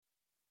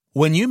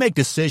When you make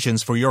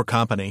decisions for your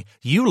company,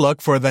 you look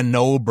for the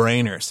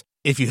no-brainers.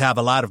 If you have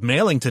a lot of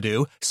mailing to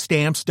do,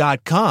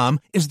 Stamps.com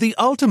is the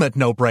ultimate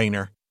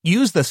no-brainer.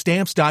 Use the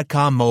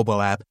Stamps.com mobile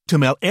app to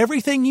mail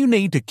everything you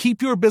need to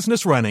keep your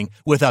business running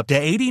with up to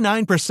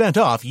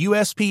 89% off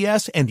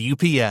USPS and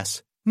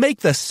UPS. Make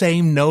the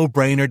same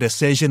no-brainer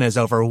decision as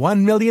over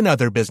 1 million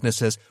other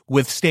businesses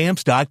with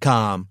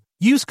Stamps.com.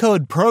 Use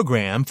code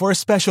PROGRAM for a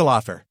special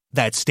offer.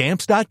 That's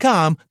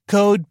Stamps.com,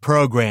 code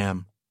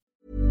PROGRAM.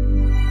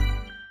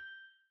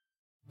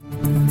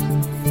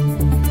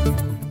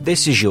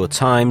 This is your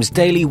Times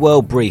Daily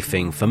World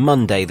Briefing for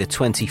Monday the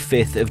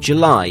 25th of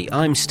July.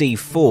 I'm Steve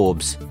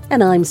Forbes.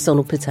 And I'm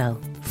Sonal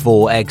Patel.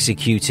 4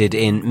 executed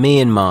in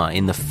Myanmar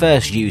in the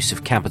first use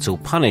of capital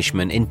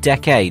punishment in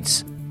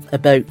decades. A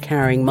boat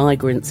carrying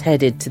migrants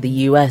headed to the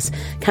US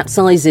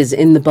capsizes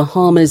in the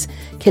Bahamas,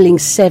 killing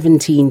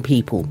 17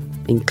 people,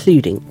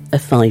 including a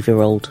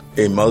 5-year-old.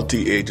 A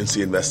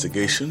multi-agency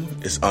investigation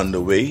is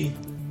underway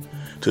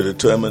to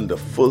determine the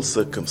full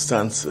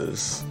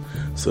circumstances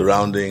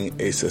surrounding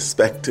a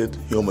suspected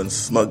human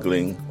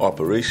smuggling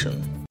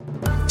operation.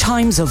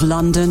 Times of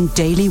London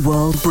Daily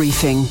World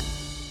Briefing.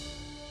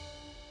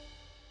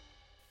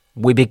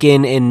 We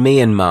begin in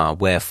Myanmar,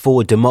 where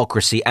 4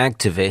 democracy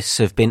activists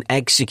have been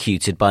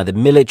executed by the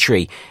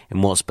military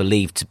in what's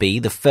believed to be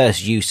the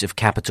first use of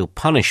capital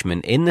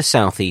punishment in the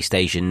Southeast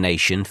Asian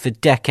nation for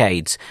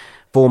decades.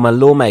 Former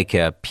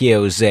lawmaker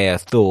Pheo Zea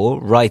Thor,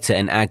 writer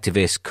and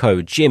activist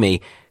Ko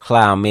Jimmy,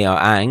 Klau Miao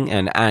Ang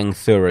and Ang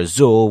Thura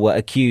Zaw were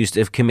accused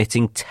of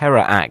committing terror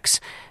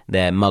acts.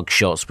 Their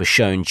mugshots were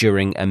shown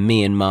during a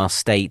Myanmar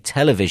state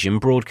television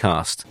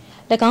broadcast.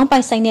 It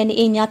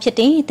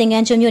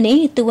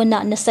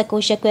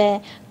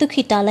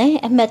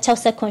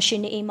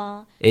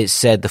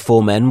said the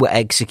 4 men were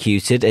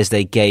executed as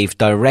they gave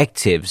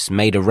directives,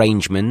 made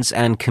arrangements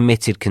and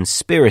committed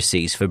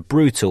conspiracies for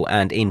brutal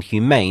and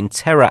inhumane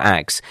terror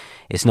acts.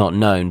 It's not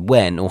known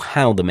when or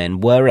how the men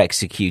were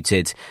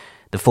executed.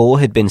 The 4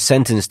 had been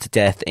sentenced to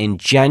death in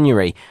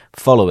January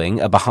following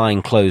a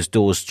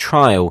behind-closed-doors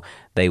trial.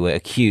 They were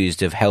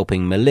accused of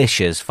helping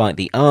militias fight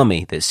the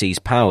army that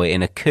seized power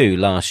in a coup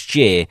last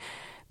year.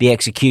 The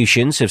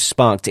executions have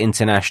sparked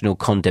international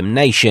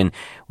condemnation,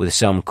 with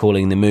some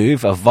calling the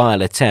move a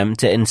vile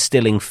attempt at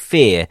instilling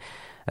fear.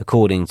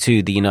 According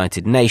to the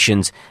United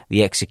Nations,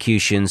 the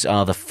executions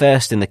are the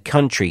first in the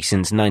country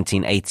since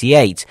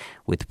 1988,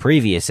 with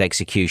previous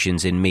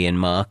executions in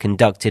Myanmar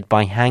conducted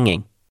by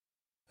hanging.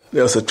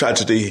 There was a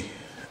tragedy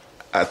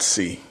at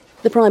sea.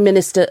 The Prime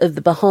Minister of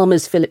the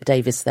Bahamas, Philip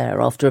Davis,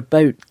 there after a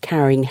boat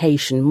carrying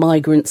Haitian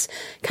migrants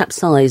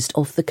capsized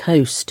off the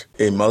coast.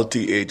 A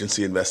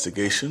multi-agency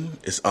investigation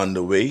is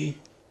underway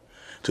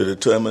to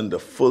determine the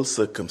full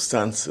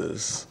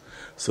circumstances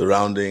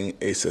surrounding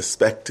a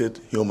suspected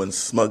human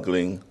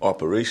smuggling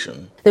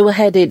operation. They were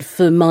headed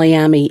for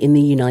Miami in the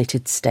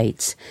United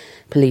States.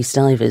 Police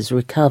divers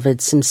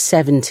recovered some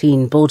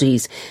 17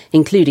 bodies,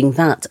 including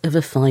that of a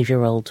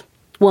 5-year-old.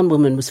 One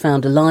woman was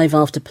found alive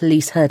after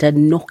police heard her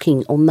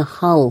knocking on the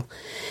hull.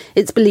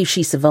 It's believed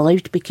she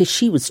survived because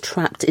she was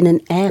trapped in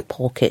an air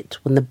pocket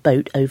when the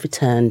boat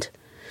overturned.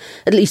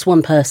 At least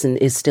 1 person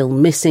is still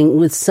missing,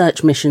 with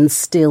search missions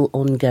still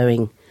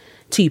ongoing.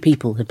 2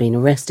 people have been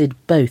arrested,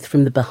 both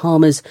from the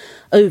Bahamas,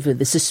 over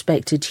the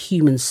suspected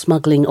human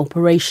smuggling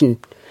operation.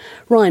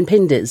 Ryan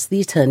Pinders,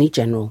 the Attorney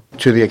General.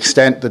 To the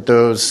extent that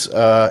those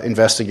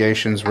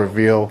investigations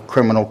reveal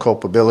criminal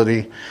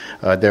culpability,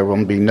 there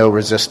will be no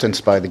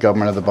resistance by the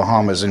government of the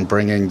Bahamas in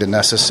bringing the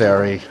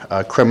necessary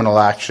criminal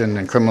action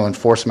and criminal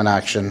enforcement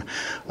action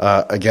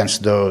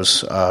against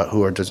those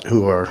who are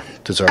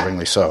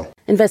deservingly so.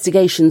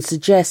 Investigations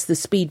suggest the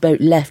speedboat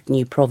left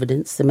New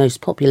Providence, the most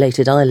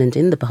populated island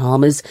in the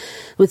Bahamas,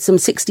 with some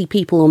 60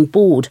 people on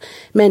board,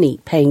 many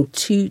paying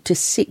 £2,000 to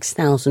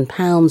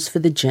 £6,000 for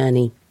the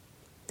journey.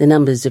 The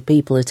numbers of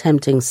people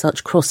attempting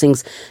such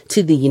crossings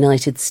to the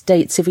United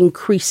States have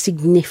increased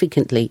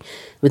significantly,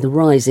 with a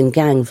rise in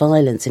gang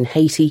violence in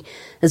Haiti,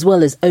 as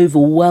well as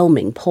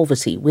overwhelming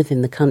poverty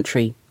within the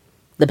country.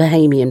 The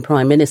Bahamian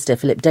Prime Minister,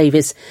 Philip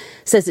Davis,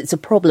 says it's a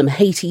problem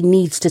Haiti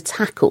needs to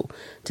tackle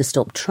to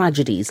stop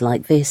tragedies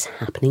like this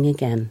happening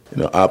again.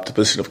 Our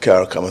position of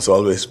CARICOM has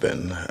always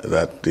been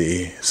that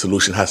the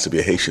solution has to be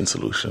a Haitian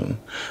solution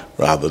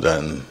rather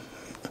than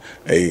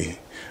an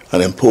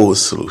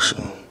imposed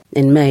solution.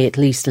 In May, at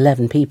least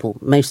 11 people,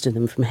 most of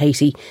them from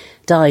Haiti,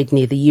 died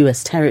near the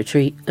US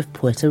territory of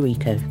Puerto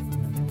Rico.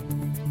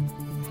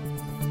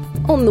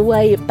 On the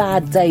way, a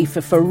bad day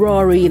for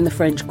Ferrari in the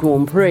French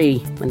Grand Prix,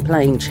 when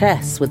playing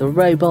chess with a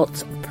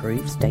robot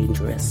proves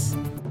dangerous.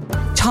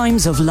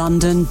 Times of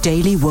London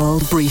Daily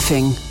World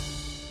Briefing.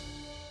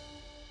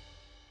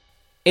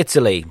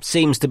 Italy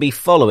seems to be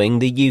following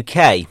the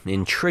UK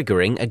in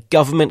triggering a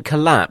government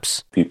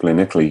collapse. People in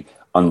Italy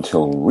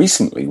until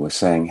recently were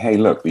saying, hey,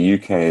 look, the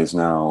UK is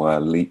now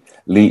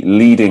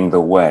leading the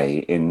way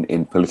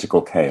in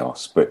political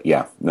chaos. But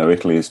yeah, no,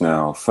 Italy is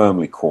now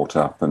firmly caught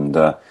up and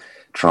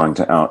trying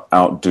to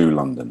outdo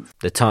London.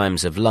 The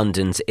Times of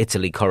London's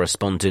Italy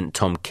correspondent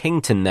Tom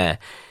Kington there.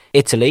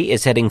 Italy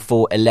is heading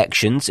for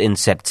elections in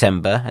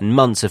September and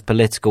months of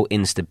political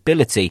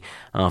instability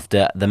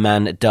after the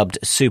man dubbed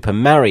Super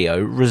Mario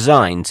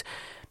resigned.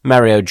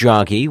 Mario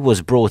Draghi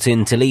was brought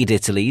in to lead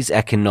Italy's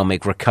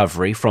economic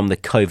recovery from the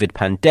COVID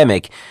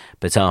pandemic,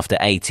 but after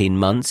 18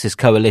 months, his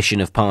coalition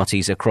of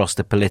parties across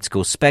the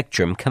political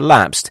spectrum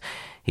collapsed.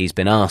 He's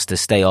been asked to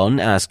stay on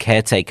as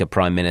caretaker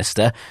Prime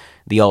Minister.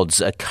 The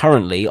odds are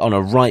currently on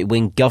a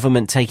right-wing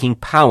government taking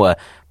power,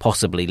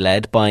 possibly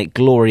led by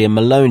Gloria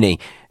Meloni,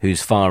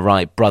 whose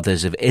far-right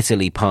Brothers of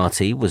Italy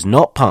party was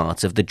not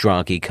part of the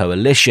Draghi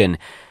coalition.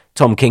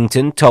 Tom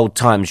Kington told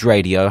Times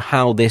Radio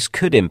how this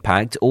could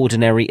impact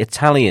ordinary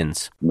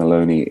Italians.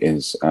 Meloni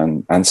is,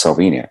 and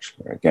Salvini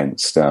actually, are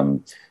against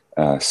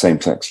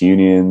same-sex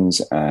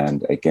unions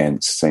and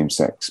against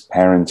same-sex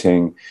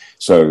parenting.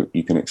 So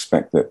you can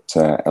expect that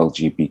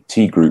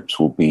LGBT groups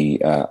will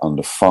be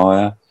under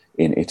fire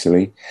in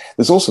Italy.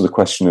 There's also the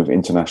question of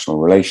international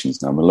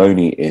relations. Now,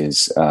 Meloni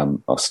is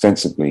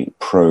ostensibly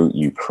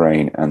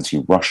pro-Ukraine,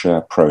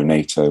 anti-Russia,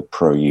 pro-NATO,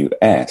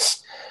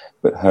 pro-US.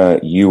 But her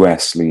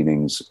US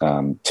leanings,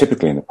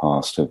 typically in the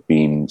past, have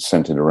been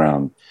centered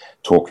around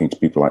talking to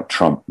people like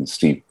Trump and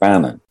Steve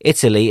Bannon.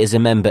 Italy is a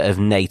member of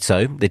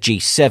NATO, the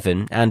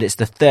G7, and it's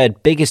the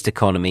third biggest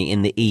economy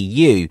in the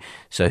EU,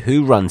 so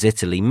who runs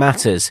Italy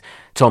matters.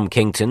 Tom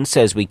Kington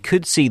says we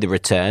could see the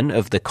return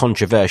of the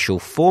controversial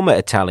former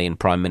Italian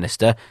Prime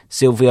Minister,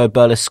 Silvio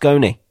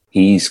Berlusconi.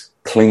 He's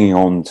clinging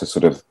on to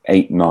sort of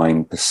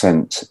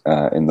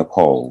 8-9% in the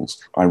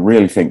polls. I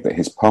really think that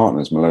his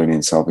partners, Meloni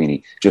and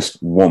Salvini,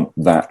 just want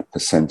that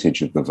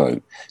percentage of the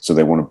vote. So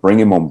they want to bring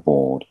him on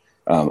board.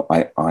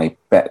 I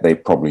bet they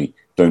probably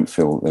don't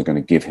feel they're going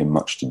to give him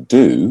much to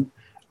do,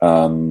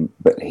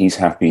 but he's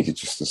happy to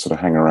just sort of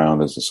hang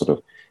around as a sort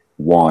of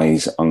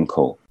wise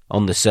uncle.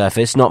 On the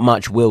surface, not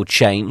much will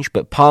change,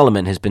 but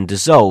Parliament has been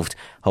dissolved,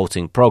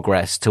 halting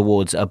progress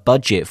towards a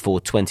budget for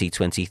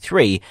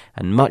 2023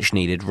 and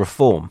much-needed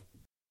reform.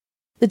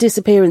 The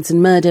disappearance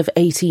and murder of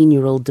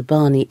 18-year-old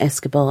Debani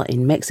Escobar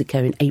in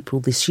Mexico in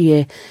April this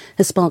year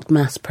has sparked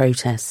mass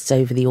protests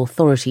over the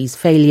authorities'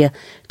 failure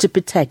to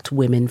protect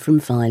women from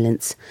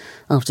violence.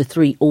 After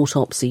 3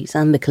 autopsies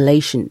and the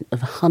collation of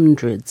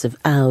hundreds of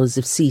hours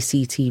of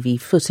CCTV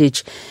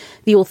footage,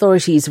 the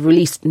authorities have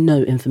released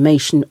no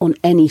information on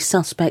any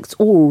suspects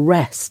or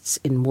arrests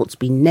in what's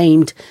been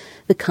named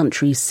the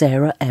country's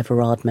Sarah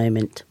Everard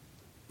moment.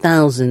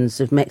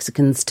 Thousands of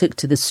Mexicans took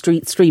to the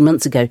streets 3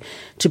 months ago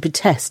to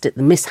protest at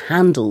the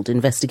mishandled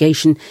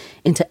investigation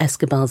into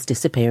Escobar's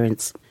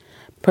disappearance.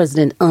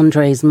 President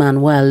Andrés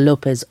Manuel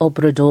López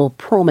Obrador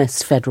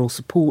promised federal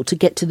support to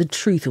get to the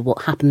truth of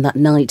what happened that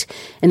night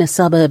in a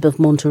suburb of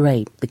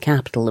Monterrey, the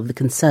capital of the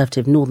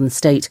conservative northern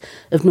state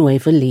of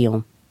Nuevo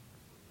León.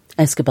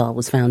 Escobar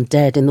was found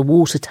dead in the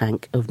water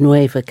tank of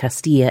Nueva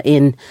Castilla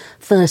Inn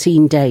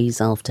 13 days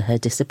after her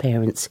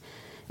disappearance.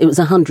 It was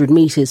 100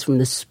 metres from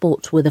the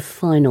spot where the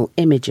final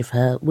image of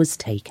her was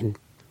taken.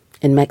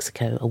 In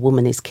Mexico, a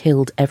woman is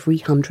killed every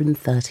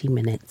 130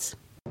 minutes.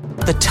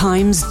 The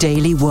Times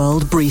Daily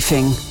World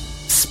Briefing.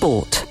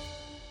 Sport.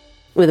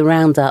 With a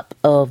roundup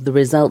of the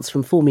results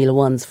from Formula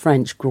One's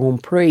French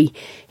Grand Prix,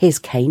 here's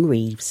Kane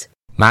Reeves.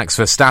 Max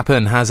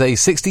Verstappen has a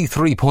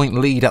 63-point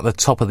lead at the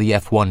top of the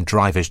F1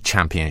 Drivers'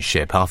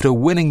 Championship after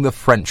winning the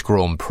French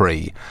Grand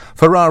Prix.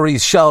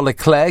 Ferrari's Charles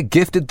Leclerc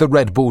gifted the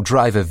Red Bull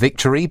driver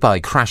victory by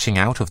crashing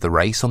out of the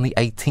race on the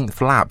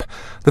 18th lap.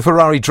 The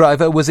Ferrari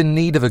driver was in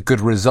need of a good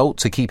result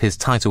to keep his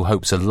title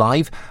hopes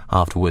alive.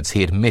 Afterwards,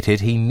 he admitted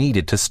he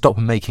needed to stop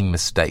making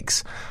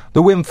mistakes.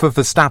 The win for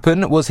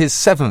Verstappen was his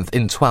 7th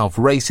in 12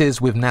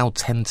 races, with now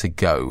 10 to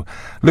go.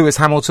 Lewis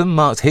Hamilton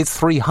marked his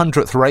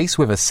 300th race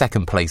with a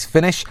second-place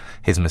finish.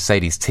 His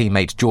Mercedes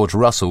teammate George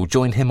Russell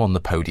joined him on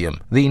the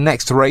podium. The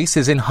next race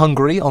is in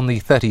Hungary on the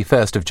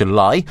 31st of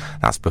July.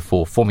 That's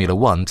before Formula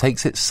One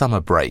takes its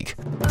summer break.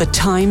 The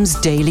Times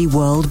Daily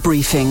World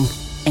Briefing.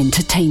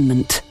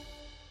 Entertainment.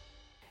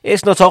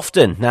 It's not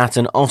often that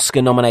an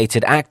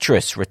Oscar-nominated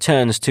actress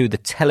returns to the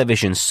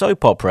television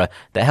soap opera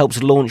that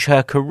helps launch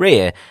her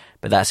career,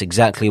 but that's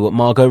exactly what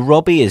Margot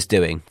Robbie is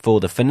doing for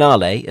the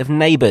finale of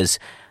Neighbours.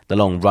 The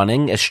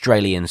long-running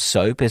Australian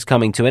soap is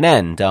coming to an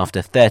end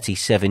after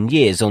 37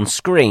 years on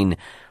screen.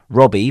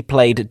 Robbie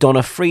played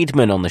Donna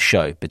Friedman on the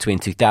show between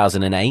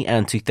 2008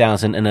 and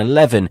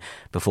 2011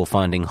 before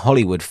finding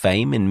Hollywood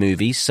fame in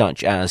movies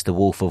such as The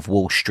Wolf of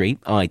Wall Street,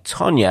 I,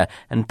 Tonya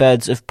and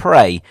Birds of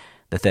Prey.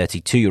 The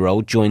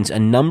 32-year-old joins a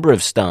number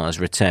of stars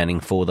returning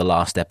for the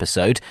last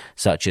episode,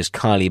 such as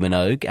Kylie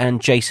Minogue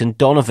and Jason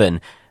Donovan.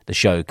 The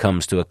show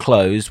comes to a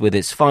close with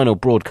its final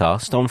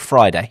broadcast on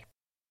Friday.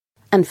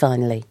 And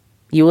finally,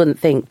 you wouldn't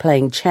think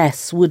playing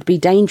chess would be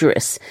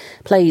dangerous.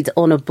 Played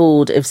on a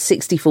board of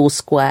 64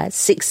 squares,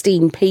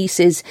 16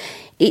 pieces,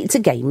 it's a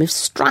game of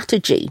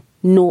strategy,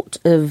 not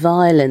of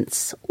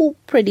violence. All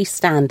pretty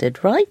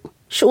standard, right?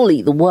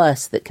 Surely the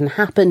worst that can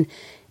happen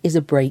is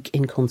a break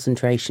in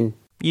concentration.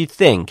 You'd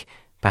think.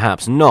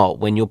 Perhaps not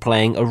when you're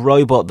playing a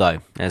robot, though,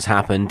 as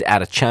happened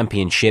at a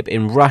championship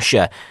in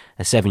Russia.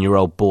 A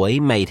 7-year-old boy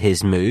made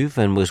his move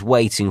and was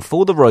waiting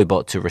for the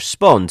robot to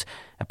respond.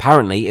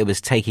 Apparently, it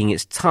was taking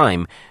its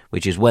time,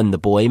 which is when the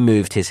boy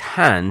moved his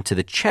hand to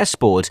the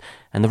chessboard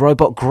and the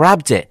robot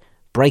grabbed it,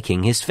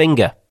 breaking his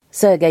finger.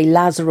 Sergei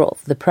Lazarov,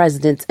 the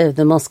president of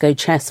the Moscow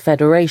Chess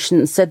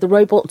Federation, said the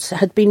robot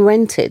had been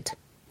rented.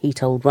 He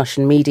told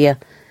Russian media,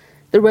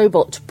 "The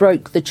robot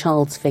broke the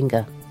child's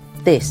finger.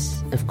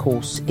 This, of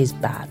course, is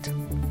bad."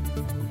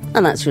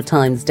 And that's your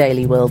Times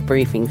Daily World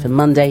Briefing for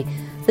Monday,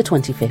 the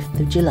 25th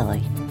of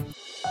July.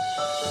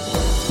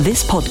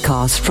 This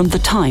podcast from The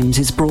Times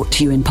is brought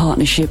to you in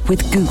partnership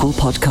with Google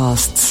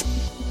Podcasts.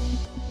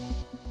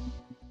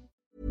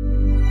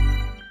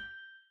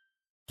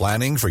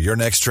 Planning for your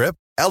next trip?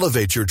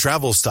 Elevate your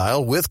travel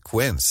style with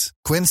Quince.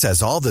 Quince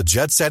has all the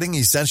jet-setting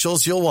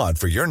essentials you'll want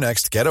for your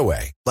next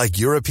getaway, like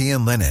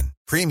European linen,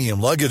 premium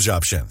luggage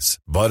options,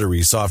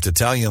 buttery soft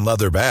Italian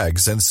leather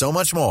bags, and so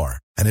much more.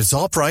 And it's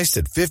all priced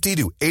at 50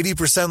 to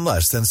 80%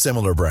 less than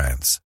similar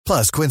brands.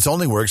 Plus, Quince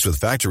only works with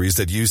factories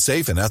that use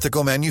safe and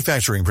ethical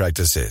manufacturing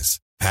practices.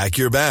 Pack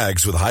your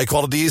bags with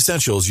high-quality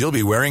essentials you'll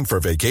be wearing for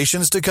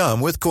vacations to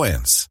come with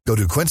Quince. Go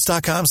to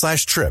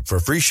quince.com/trip for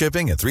free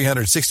shipping and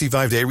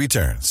 365-day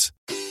returns.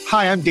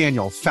 Hi, I'm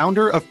Daniel,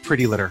 founder of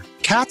Pretty Litter.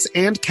 Cats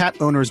and cat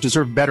owners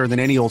deserve better than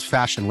any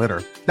old-fashioned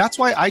litter. That's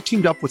why I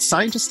teamed up with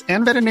scientists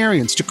and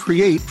veterinarians to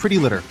create Pretty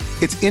Litter.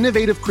 Its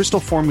innovative crystal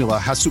formula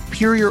has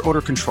superior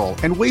odor control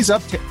and weighs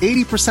up to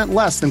 80%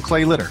 less than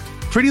clay litter.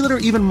 Pretty Litter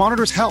even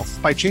monitors health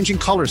by changing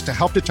colors to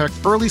help detect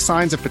early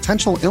signs of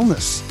potential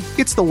illness.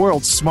 It's the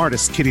world's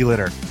smartest kitty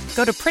litter.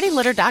 Go to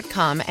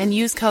prettylitter.com and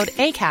use code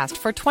ACAST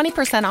for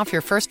 20% off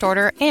your first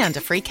order and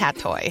a free cat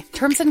toy.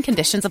 Terms and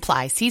conditions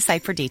apply. See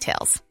site for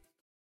details.